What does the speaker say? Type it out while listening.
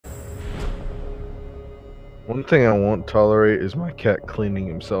One thing I won't tolerate is my cat cleaning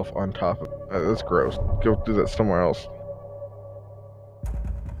himself on top of. That's gross. Go do that somewhere else.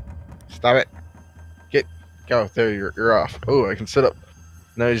 Stop it. Go. There, you're off. Oh, I can sit up.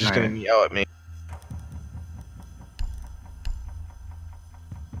 Now he's just gonna meow at me.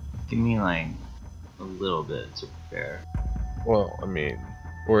 Give me like a little bit to prepare. Well, I mean,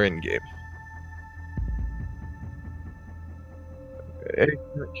 we're in game. Hey,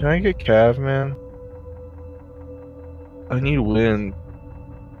 can I get Cav, man? I need wind.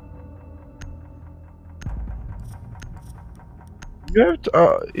 You have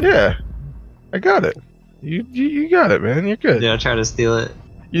to, yeah. I got it. You got it, man. You're good. Did I try to steal it?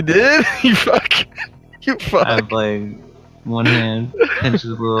 You did? You fuck. You fuck. I have like one hand pinches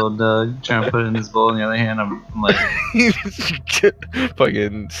little Doug, trying to put it in his bowl, and the other hand I'm like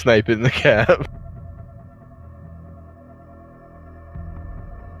fucking sniping the cab.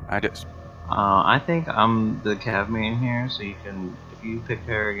 I think I'm the cav main here, so you can, if you pick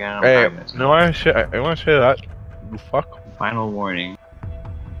her again, I'm Hey, gonna no, I want to say that. You fuck. Final warning.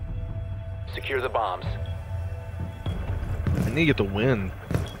 Secure the bombs. I need to get the win.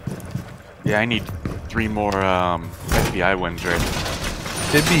 Yeah, I need 3 more FBI wins, right?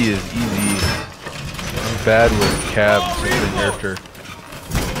 Tibby is easy. I'm bad with cabs since they nerfed her.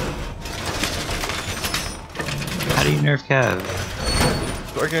 How do you nerf cav?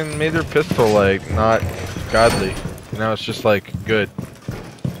 Fucking made their pistol like not godly. Now it's just like good.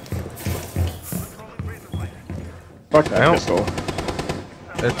 Fuck that pistol.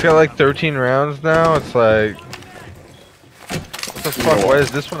 It's got like 13 rounds now. It's like, what the fuck? Why does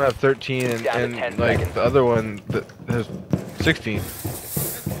this one have 13 and like the other one that has 16?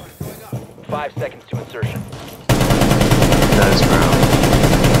 5 seconds to insertion. That is round.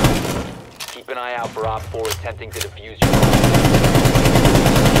 Keep an eye out for Op 4 attempting to defuse your bomb.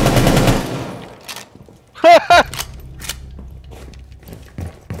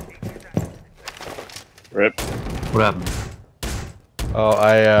 Rip. What happened? Oh,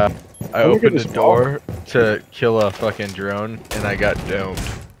 I opened the door to kill a fucking drone and I got domed.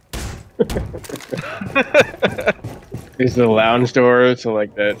 Is the lounge door to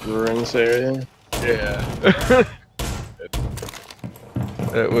like that ruins area? Yeah.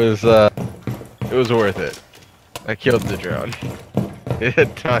 It was worth it. I killed the drone. It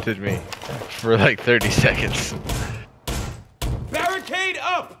had taunted me for like 30 seconds. Barricade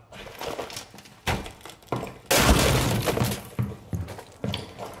up!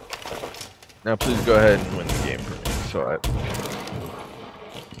 Now please go ahead and win the game for me, so I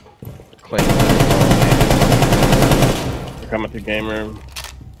claim Come at the game room.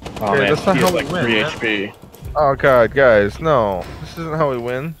 Oh okay, man, that's not he how has we like win, 3 man. HP. Oh god, guys, no. This isn't how we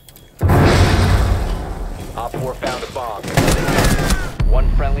win. Op 4 found a bomb.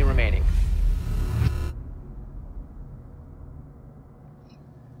 1 friendly remaining.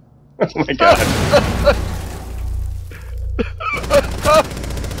 Oh my god.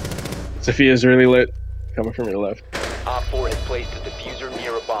 Sophia's really lit. Coming from your left. Op 4 has placed a diffuser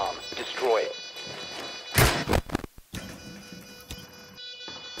near a bomb. Destroy it.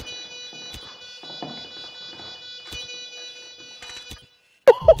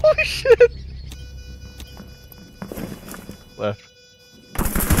 Holy shit! Left.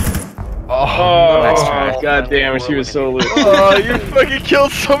 Oh, Oh, no. god damn, she was so lit. Oh, you fucking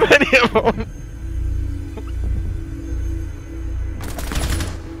killed so many of them!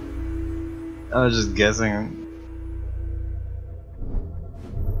 I was just guessing.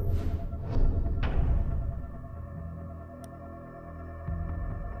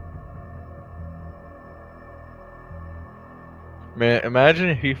 Man, imagine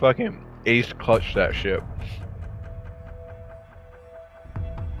if he fucking ace clutched that ship.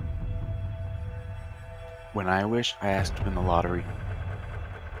 When I wish, I asked to win the lottery.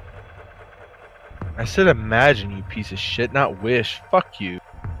 I said imagine, you piece of shit, not wish. Fuck you.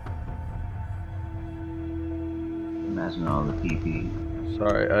 Imagine all the PP.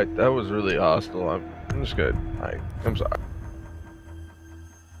 Sorry, that was really hostile. I'm just good. I'm sorry.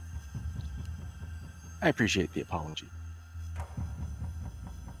 I appreciate the apology.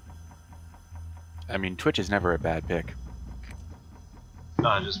 I mean, Twitch is never a bad pick.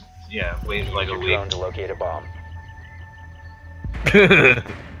 No, just wait like a Use your week. drone to locate a bomb.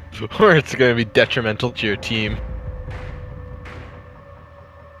 Or it's gonna be detrimental to your team.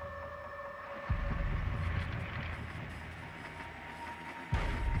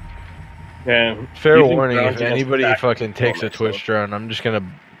 Yeah. Fair warning, if anybody fucking takes a Twitch drone, I'm just gonna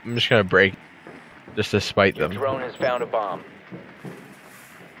break just to spite Your them. drone has found a bomb.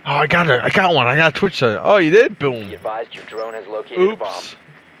 Oh, I got it. I got one. I got a Twitch drone. Oh, you did? Be Boom. advised your drone has located a bomb. Oops.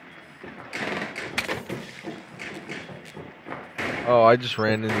 Oh, I just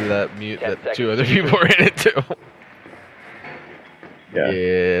ran into that mute 10 that 2 seconds. other people ran into. Yeah.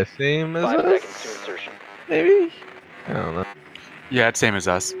 Yeah, same as 5 seconds to us. insertion. Maybe? I don't know. Yeah, it's same as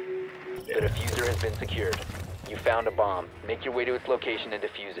us. The diffuser has been secured. You found a bomb. Make your way to its location and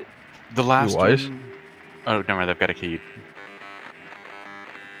defuse it. The last Wise? one... Oh, never mind, I've got a key.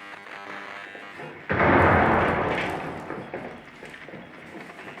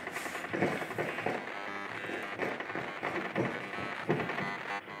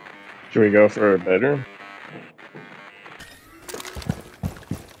 Should we go for a bedroom?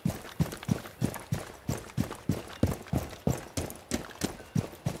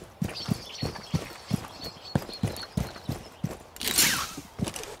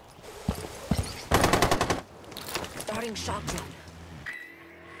 Starting shotgun.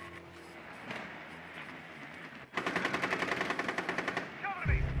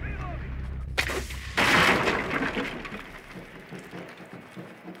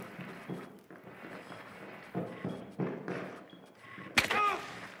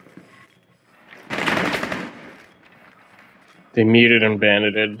 They muted and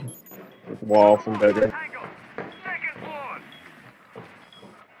banded with wall from bedroom.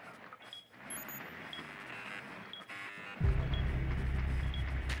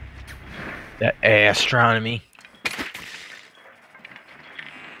 That astronomy.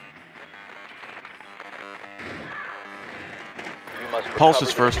 You must Pulse recover is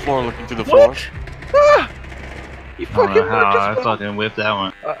the first diffuser. floor, looking through the floor. Ah! You I don't fucking know how I marked us. fucking whipped that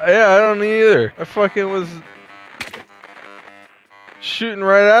one. Yeah, I don't either. I fucking was shooting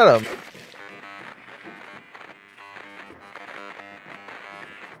right at him.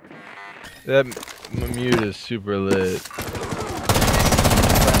 That mute is super lit.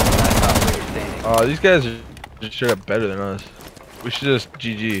 Oh, these guys are just straight up better than us. We should just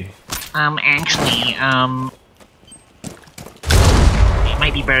GG. Actually, it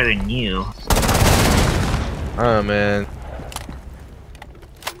might be better than you. Oh man.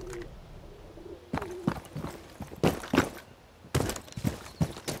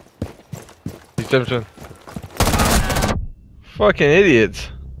 He's jumping. Fucking idiots.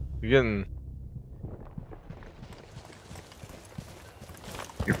 You're getting.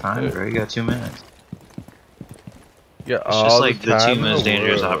 You're fine, bro. You got 2 minutes. Yeah, It's just like the 2 most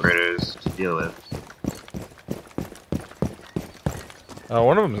dangerous world. operators to deal with.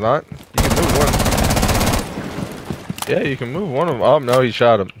 One of them's not. You can move one. Yeah, you can move one of them. Oh no, he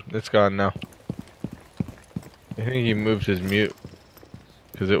shot him. It's gone now. I think he moved his mute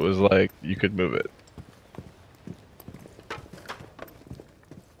because it was like you could move it.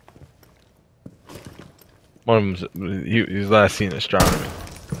 One of them's he's last seen astronomy.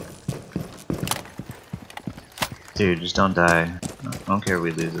 Dude, just don't die. I don't care if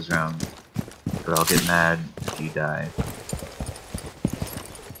we lose this round. But I'll get mad if you die.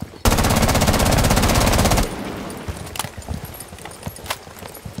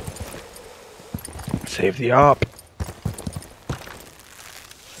 Save the op.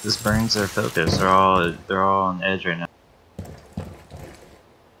 This burns their focus. They're all on edge right now.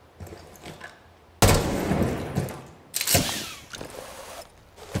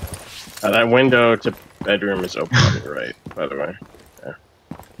 That window to bedroom is open on your right, by the way. Yeah.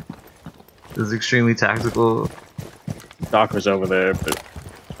 This is extremely tactical. Doc was over there, but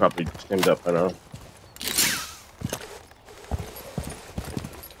probably pinned up, I know.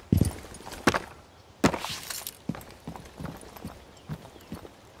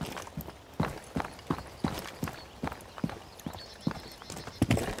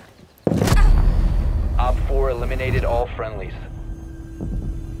 Op 4 eliminated all friendlies.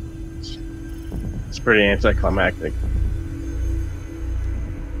 It's pretty anticlimactic.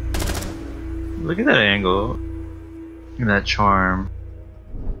 Look at that angle. And that charm.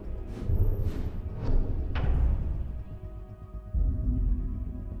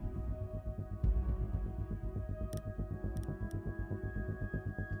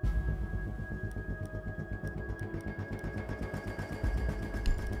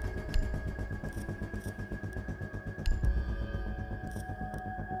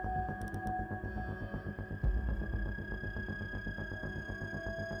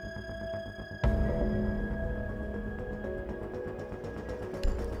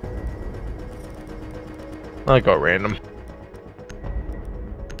 I go random.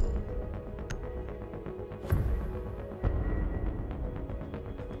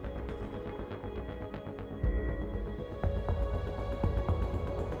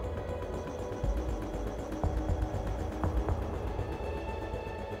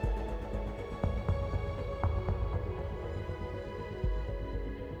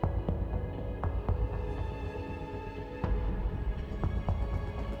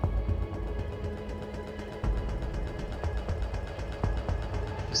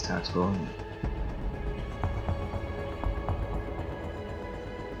 this tactical.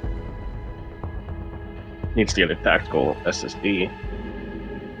 Needs to get a tactical SSD.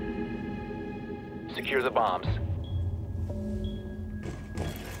 Secure the bombs.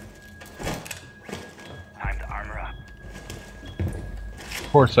 Time to armor up. Of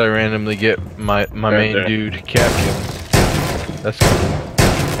course, I randomly get my main there. dude captain. That's cool.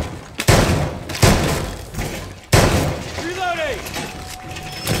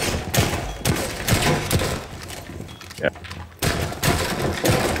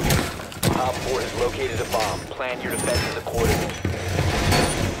 Op 4 has located a bomb. Plan your defenses accordingly.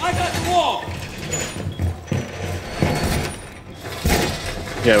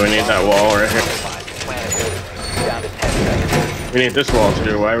 Yeah, we need that wall right here. Plan accordingly. Down to 10 seconds. We need this wall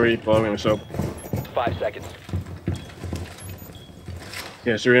too. Why were you blowing us open? 5 seconds.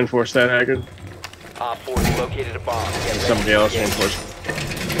 Yeah, so reinforce that, Haggard. Op 4 has located a bomb. Get ready Somebody to else engage. reinforce.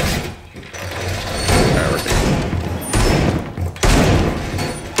 Alright, we're good.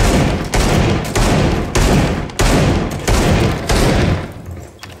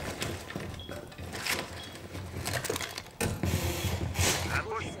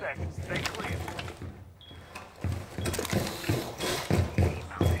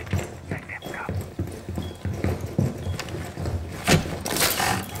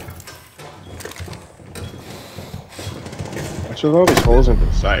 What's with all these holes into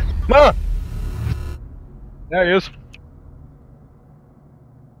the side? Ah! There he is.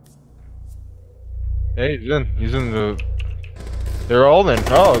 Hey, he's in. He's in the. They're all in.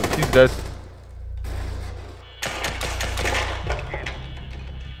 Oh, he's dead.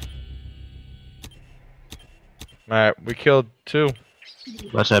 Alright, we killed 2.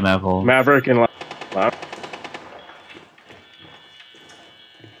 Watch that map hole. Maverick and left.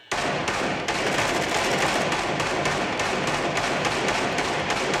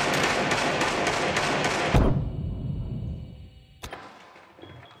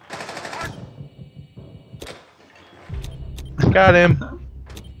 Got him.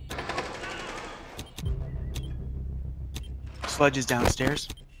 Sledge is downstairs.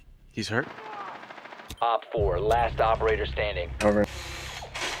 He's hurt. Op 4, last operator standing. Over.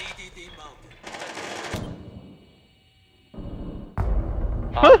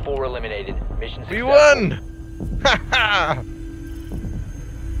 Op 4 eliminated. Mission We successful. won! Ha ha!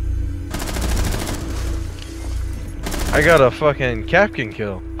 I got a fucking capkin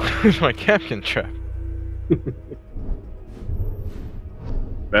kill. Where's my capkin trap?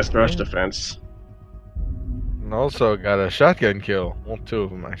 Best rush defense. And also got a shotgun kill. Well, 2 of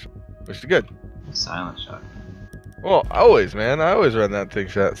them actually. Which is good. Silent shot. Well, always, man. I always run that thing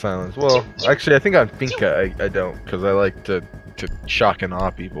shot silence. Well, actually, I think on Finka I don't, because I like to shock and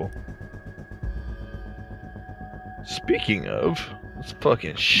awe people. Speaking of, let's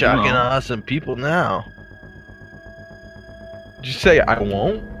fucking shock and awe some people now. Did you say I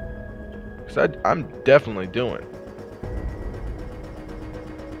won't? Because I'm definitely doing.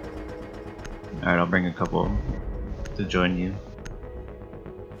 Alright, I'll bring a couple to join you.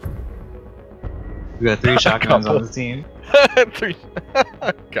 We got 3 shotguns on the team. 3.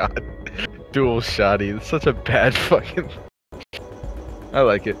 God. Dual shotty. It's such a bad fucking. I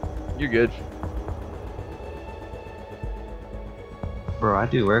like it. You're good. Bro, I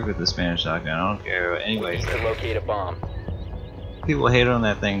do work with the Spanish shotgun. I don't care what anybody Need says. to locate a bomb. People hate on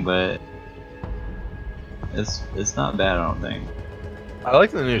that thing, but it's not bad. I don't think. I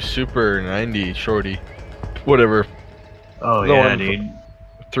like the new Super 90 shorty. Whatever. Oh The yeah, one dude.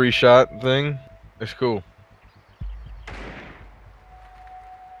 3-shot thing. It's cool.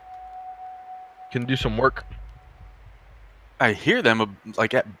 Can do some work. I hear them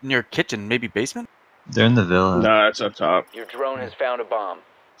like at near kitchen, maybe basement. They're in the villa. No, it's up top. Your drone has found a bomb.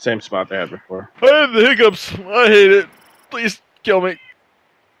 Same spot they had before. I have the hiccups. I hate it. Please kill me.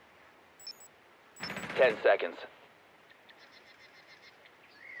 10 seconds.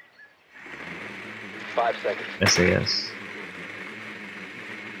 5 seconds. SAS.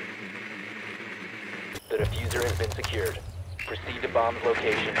 The diffuser has been secured. Proceed to bomb's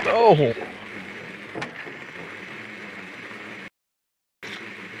location. and No. defuse it.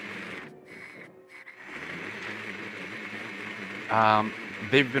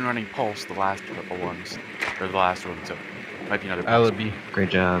 They've been running Pulse the last couple ones, or the last one, so might be another. Pulse. Alibi. Great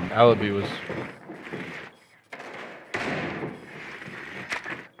job. Alibi was.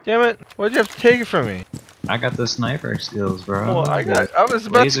 Damn it! Why'd you have to take it from me? I got the sniper skills, bro. Well, I The was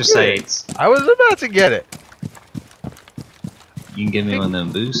about laser to get it. sights. I was about to get it. You can give me one of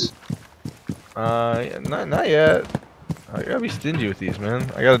them boosts. Yeah, not yet. I gotta be stingy with these, man.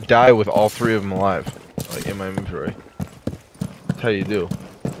 I gotta die with all 3 of them alive, like in my inventory. That's how you do.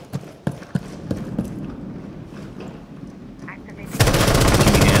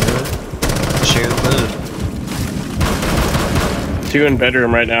 2 in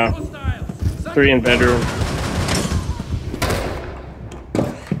bedroom right now. 3 in bedroom.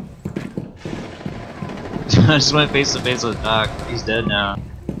 I just went face to face with Doc. He's dead now.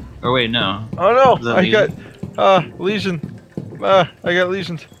 Or wait, no. Oh Is no! that I Legion? got lesion. I got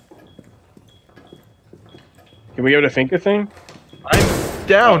lesions. Can we go to Finka thing? I'm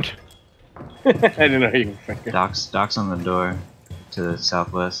downed. I didn't know you could Finka. Doc's on the door to the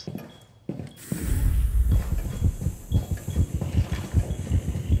southwest.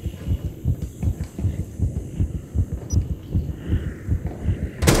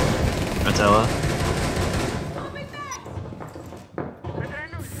 Rotella.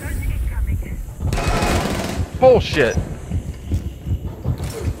 Bullshit.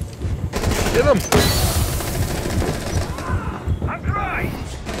 Get him.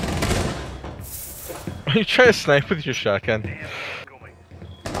 Are you trying to snipe with your shotgun?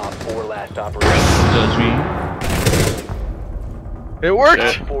 Op 4 last operation. Judge me. It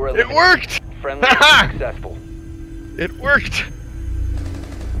worked! Op 4 It eliminated. worked! Friendly mission successful. It worked!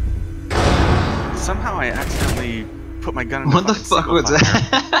 Somehow I accidentally put my gun in What the fucking fuck single was fire.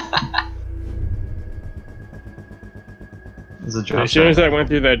 that? There's a drop As soon shot. as I went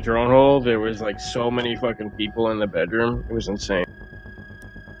through that drone hole, there was like so many fucking people in the bedroom. It was insane.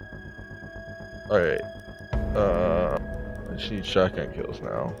 Alright. I just need shotgun kills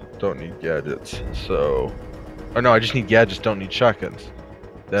now. Don't need gadgets. So. Oh no, I just need gadgets, don't need shotguns.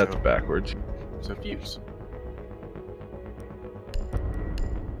 That's So- backwards. So fuse.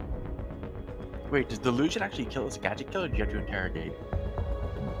 Wait, does the Legion actually kill as a gadget kill, or do you have to interrogate?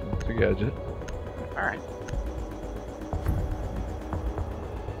 It's a gadget. Alright.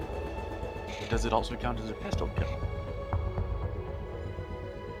 Does it also count as a pistol kill?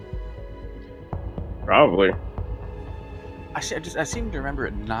 Probably. I seem to remember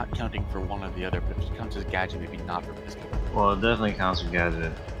it not counting for one or the other, but if it counts as gadget, maybe not for pistol. Well, it definitely counts for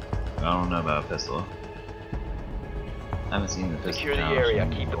gadget. I don't know about pistol. I haven't seen the pistol. Secure the challenge area.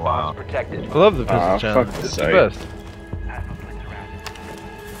 in Keep the a while. bombs protected. I love the pistol Aw, challenge. fuck the It's the site. best.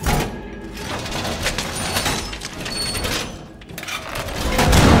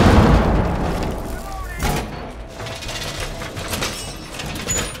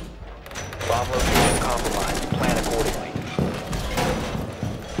 Bomb location compromised. Plan accordingly.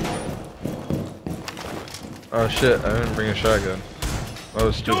 Oh shit, I didn't bring a shotgun. That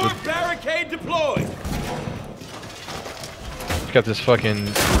was stupid. Barricade deployed. Got this fucking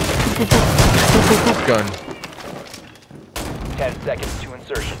gun. 10 seconds to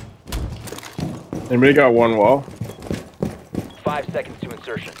insertion. Anybody got one wall? 5 seconds to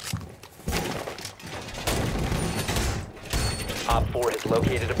insertion. Op 4 has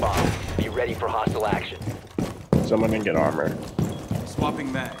located a bomb. Be ready for hostile action. Someone didn't get armor.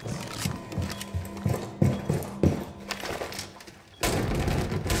 Swapping mags.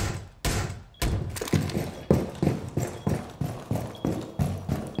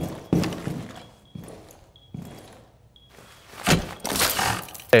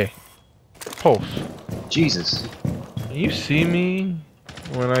 Hey. Pulse. Jesus. Can you see me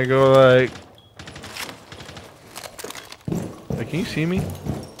when I go like... Can you see me?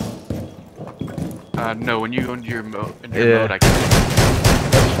 No, when you go into your mode, Yeah. I can.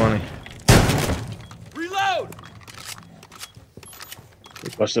 That's funny. Reload. We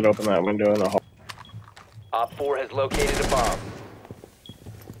busted open that window in the hall. Op 4 has located a bomb.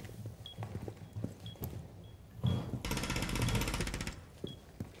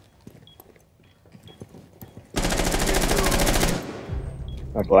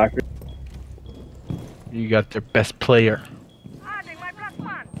 My black. You got their best player.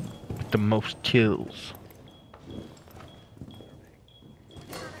 With the most kills.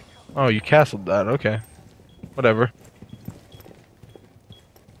 Oh, you castled that, okay. Whatever.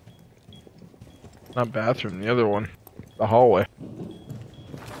 Not bathroom, the other one. The hallway.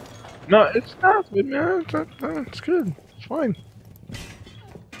 No, it's not good, man. It's good. It's fine.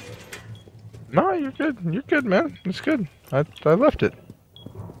 No, you're good. You're good, man. It's good. I left it.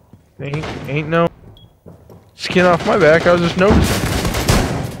 Ain't no skin off my back. I was just noticing.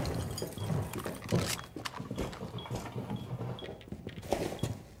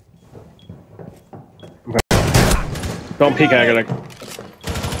 Don't peek, I gotta.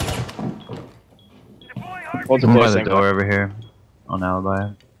 Hold the One by close the thing. door over here. On alibi.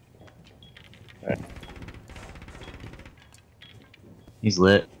 Okay. He's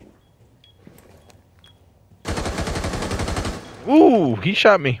lit. Ooh, he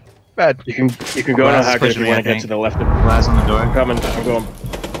shot me. Bad. You can go on a Glass hacker if pushing you me, want I to get think. to the left of. Glass on the door. I'm coming. I'm going.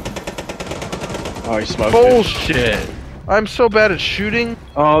 Oh, he smoked it. Bullshit. I'm so bad at shooting.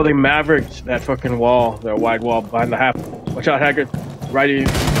 Oh, they mavericked that fucking wall, that wide wall behind the half. Watch out, hacker. Righty.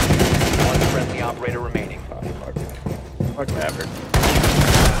 One friendly operator remaining. Fuck Maverick.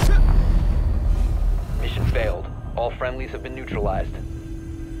 Mission failed. All friendlies have been neutralized.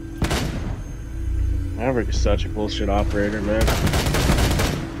 Maverick is such a bullshit operator, man.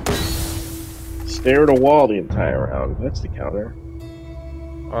 Stare at a wall the entire round. That's the counter.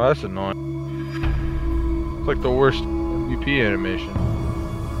 Oh, that's annoying. It's like the worst MVP animation.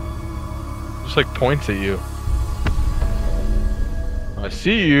 Just like points at you. I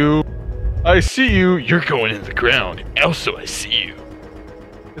see you. I see you. You're going in the ground. Also, I see you.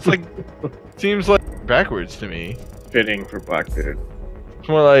 It's like, seems like backwards to me. Fitting for Blackbeard. It's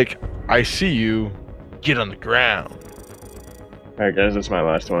more like, I see you. Get on the ground. Alright, guys, that's my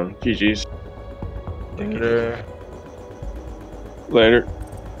last one. GG's. Later. Later.